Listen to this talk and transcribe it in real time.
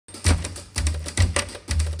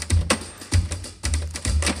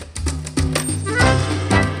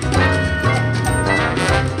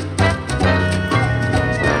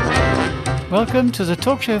Welcome to the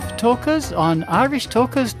Talk Show for Talkers on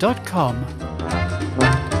irishtalkers.com.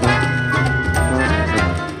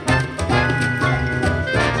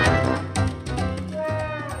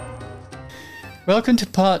 Welcome to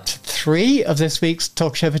part 3 of this week's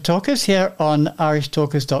Talk Show for Talkers here on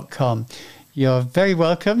irishtalkers.com. You're very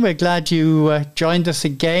welcome. We're glad you joined us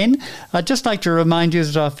again. I'd just like to remind you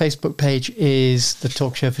that our Facebook page is the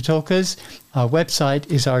Talk Show for Talkers. Our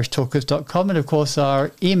website is irishtalkers.com. And of course,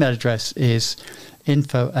 our email address is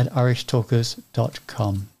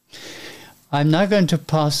info@irishtalkers.com. I'm now going to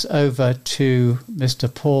pass over to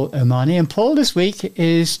Mr. Paul O'Mahony. And Paul this week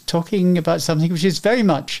is talking about something which is very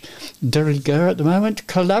much de rigueur at the moment,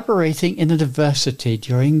 collaborating in adversity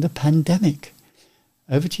during the pandemic.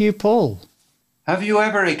 Over to you, Paul. Have you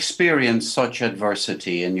ever experienced such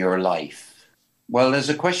adversity in your life? Well, there's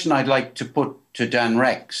a question I'd like to put to Dan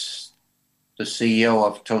Rex, the CEO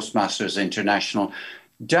of Toastmasters International.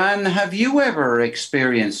 Dan, have you ever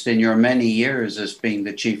experienced in your many years as being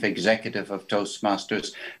the chief executive of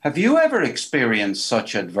Toastmasters, have you ever experienced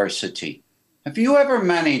such adversity? Have you ever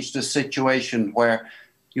managed a situation where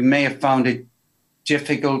you may have found it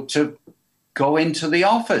difficult to go into the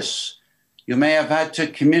office? You may have had to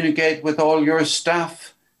communicate with all your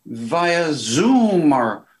staff via Zoom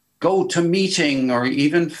or GoToMeeting or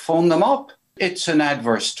even phone them up. It's an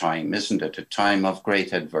adverse time, isn't it? A time of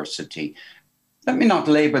great adversity. Let me not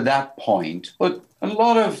labor that point, but a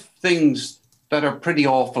lot of things that are pretty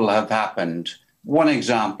awful have happened. One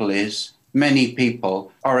example is many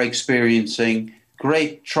people are experiencing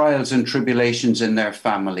great trials and tribulations in their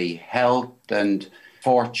family, health and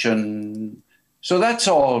fortune. So that's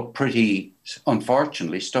all pretty,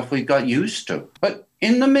 unfortunately, stuff we've got used to. But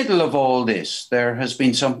in the middle of all this, there has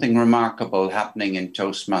been something remarkable happening in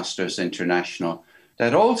Toastmasters International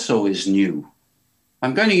that also is new.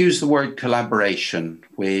 I'm going to use the word collaboration,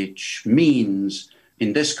 which means,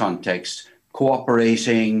 in this context,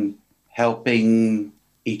 cooperating, helping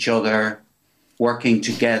each other, working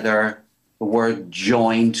together, the word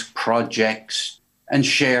joint, projects, and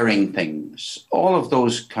sharing things. All of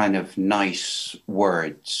those kind of nice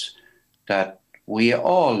words that we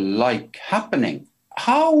all like happening.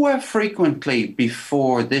 How frequently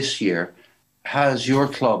before this year has your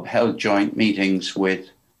club held joint meetings with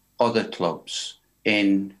other clubs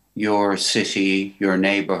in your city, your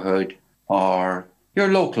neighborhood, or your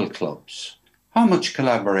local clubs? How much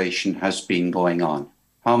collaboration has been going on?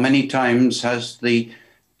 How many times has the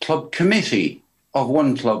club committee of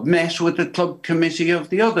one club met with the club committee of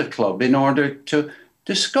the other club in order to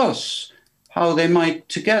discuss how they might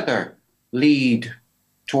together lead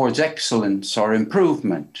towards excellence or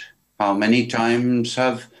improvement? How many times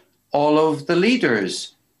have all of the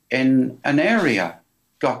leaders in an area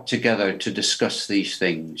got together to discuss these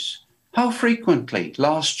things? How frequently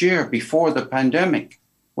last year before the pandemic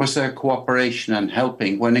was there cooperation and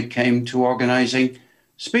helping when it came to organizing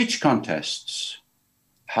speech contests?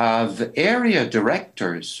 Have area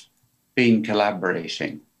directors been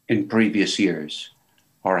collaborating in previous years?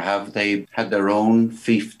 Or have they had their own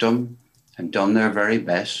fiefdom and done their very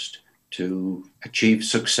best to achieve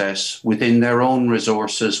success within their own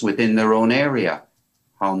resources, within their own area?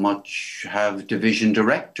 How much have division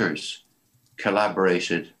directors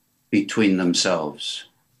collaborated between themselves?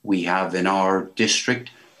 We have in our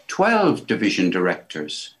district 12 division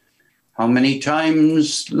directors. How many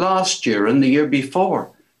times last year and the year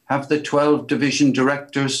before have the 12 division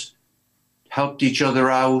directors helped each other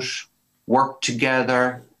out, worked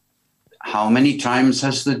together? How many times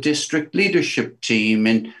has the district leadership team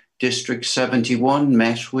in District 71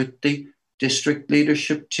 met with the district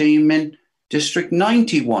leadership team in District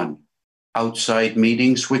 91? Outside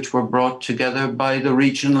meetings which were brought together by the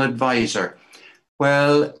regional advisor.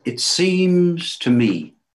 Well, it seems to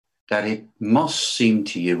me that it must seem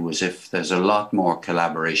to you as if there's a lot more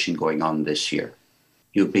collaboration going on this year.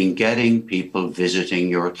 You've been getting people visiting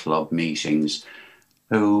your club meetings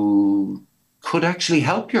who could actually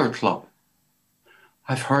help your club.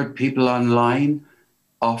 I've heard people online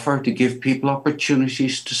offer to give people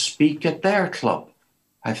opportunities to speak at their club.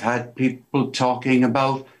 I've had people talking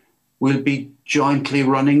about we'll be jointly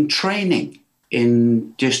running training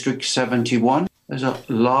in District 71. There's a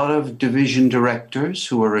lot of division directors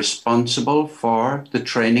who are responsible for the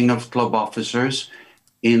training of club officers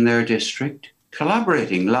in their district,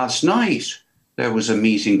 collaborating. Last night, there was a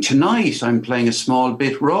meeting. Tonight, I'm playing a small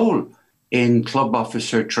bit role in club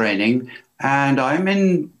officer training, and I'm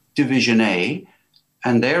in Division A,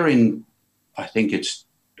 and they're in, I'm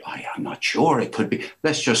not sure, it could be,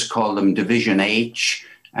 let's just call them Division H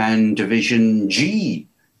and Division G.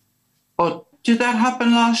 But did that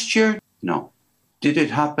happen last year? No. Did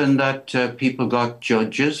it happen that people got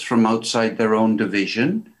judges from outside their own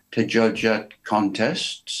division to judge at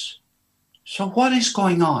contests? So what is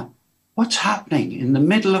going on? What's happening in the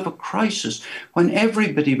middle of a crisis when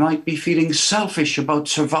everybody might be feeling selfish about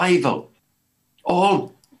survival,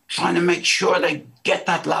 all trying to make sure they get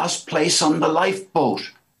that last place on the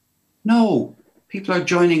lifeboat? No, people are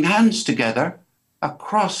joining hands together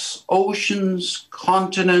across oceans,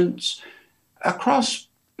 continents, across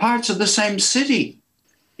parts of the same city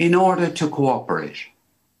in order to cooperate.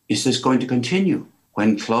 Is this going to continue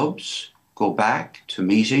when clubs go back to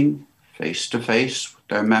meeting face to face with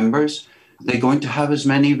their members? Are they going to have as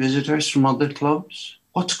many visitors from other clubs?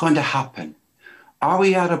 What's going to happen? Are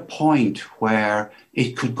we at a point where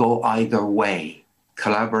it could go either way?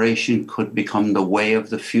 Collaboration could become the way of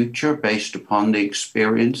the future based upon the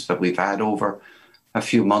experience that we've had over a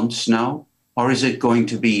few months now? Or is it going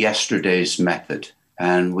to be yesterday's method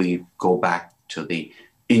and we go back to the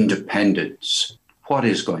independence? What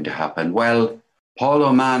is going to happen? Well, Paul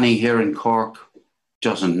O'Mahony here in Cork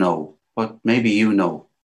doesn't know, but maybe you know.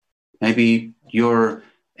 Maybe you're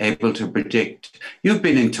able to predict. You've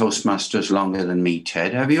been in Toastmasters longer than me,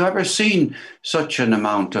 Ted. Have you ever seen such an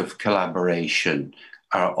amount of collaboration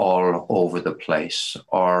all over the place?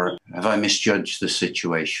 Or have I misjudged the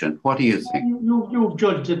situation? What do you think? You've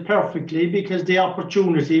judged it perfectly, because the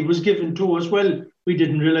opportunity was given to us. Well, we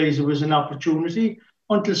didn't realize it was an opportunity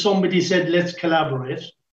until somebody said, let's collaborate.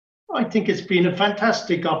 I think it's been a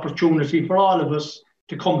fantastic opportunity for all of us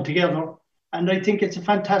to come together. And I think it's a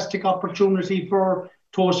fantastic opportunity for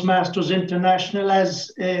Toastmasters International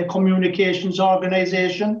as a communications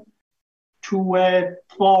organisation to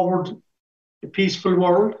forward a peaceful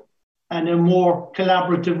world and a more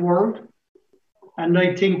collaborative world. And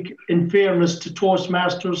I think, in fairness to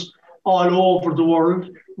Toastmasters all over the world,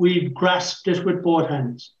 we've grasped it with both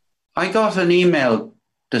hands. I got an email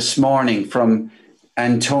this morning from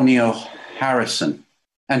Antonia Harrison,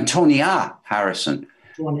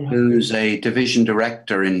 who's a division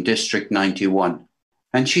director in District 91.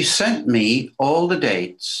 And she sent me all the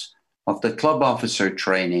dates of the club officer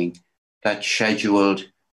training that's scheduled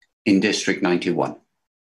in District 91.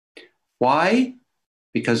 Why?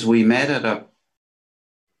 Because we met at a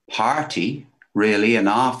party, really, an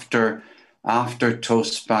after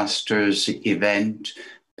Toastmasters event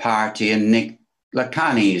party in Nick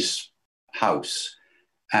Lacani's house.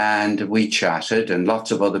 And we chatted, and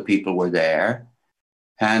lots of other people were there.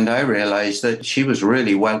 And I realized that she was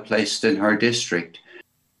really well placed in her district.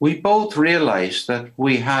 We both realized that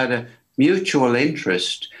we had a mutual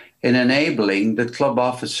interest in enabling the club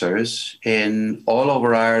officers in all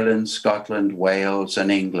over Ireland, Scotland, Wales,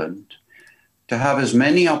 and England to have as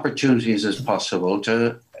many opportunities as possible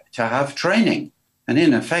to have training. And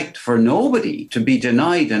in effect, for nobody to be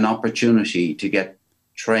denied an opportunity to get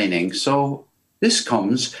training. So this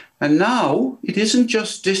comes, and now it isn't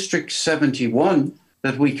just District 71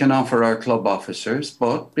 that we can offer our club officers,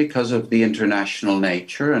 but because of the international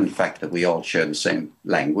nature and the fact that we all share the same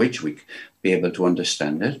language, we be able to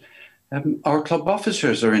understand it, our club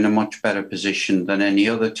officers are in a much better position than any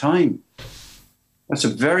other time. That's a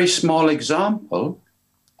very small example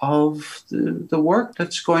of the work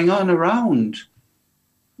that's going on around.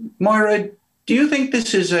 Moira, do you think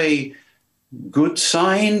this is a good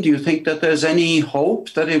sign? Do you think that there's any hope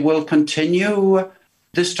that it will continue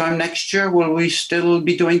this time next year? Will we still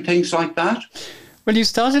be doing things like that? Well, you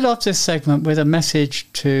started off this segment with a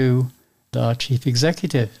message to our chief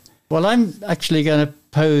executive. Well, I'm actually going to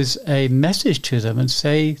pose a message to them and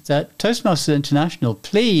say that Toastmasters International,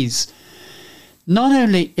 please not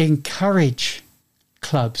only encourage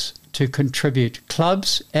clubs to contribute,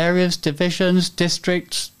 clubs, areas, divisions,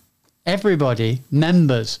 districts, everybody,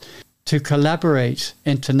 members, to collaborate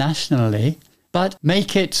internationally, but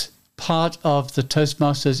make it part of the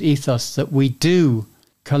Toastmasters ethos that we do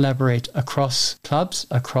collaborate across clubs,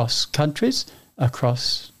 across countries,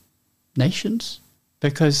 across nations,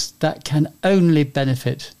 because that can only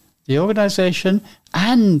benefit the organisation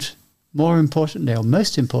and, more importantly, or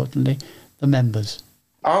most importantly, the members.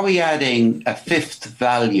 Are we adding a fifth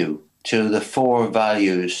value to the four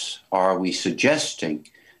values, or are we suggesting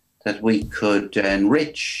that we could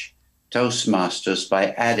enrich Toastmasters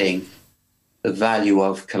by adding the value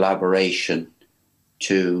of collaboration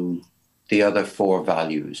to the other four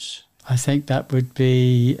values? I think that would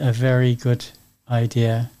be a very good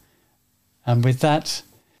idea. And with that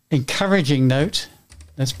encouraging note,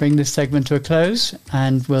 let's bring this segment to a close,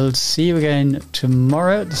 and we'll see you again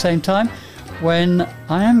tomorrow at the same time, when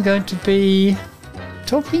I am going to be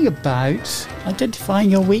talking about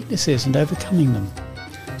identifying your weaknesses and overcoming them.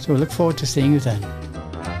 So we look forward to seeing you then.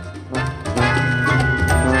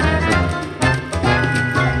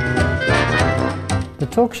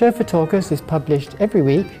 Talk Show for Talkers is published every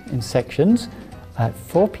week in sections at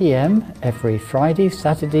 4 p.m. every Friday,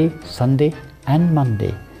 Saturday, Sunday and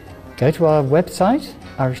Monday. Go to our website,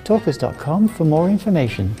 irishtalkers.com, for more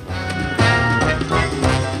information.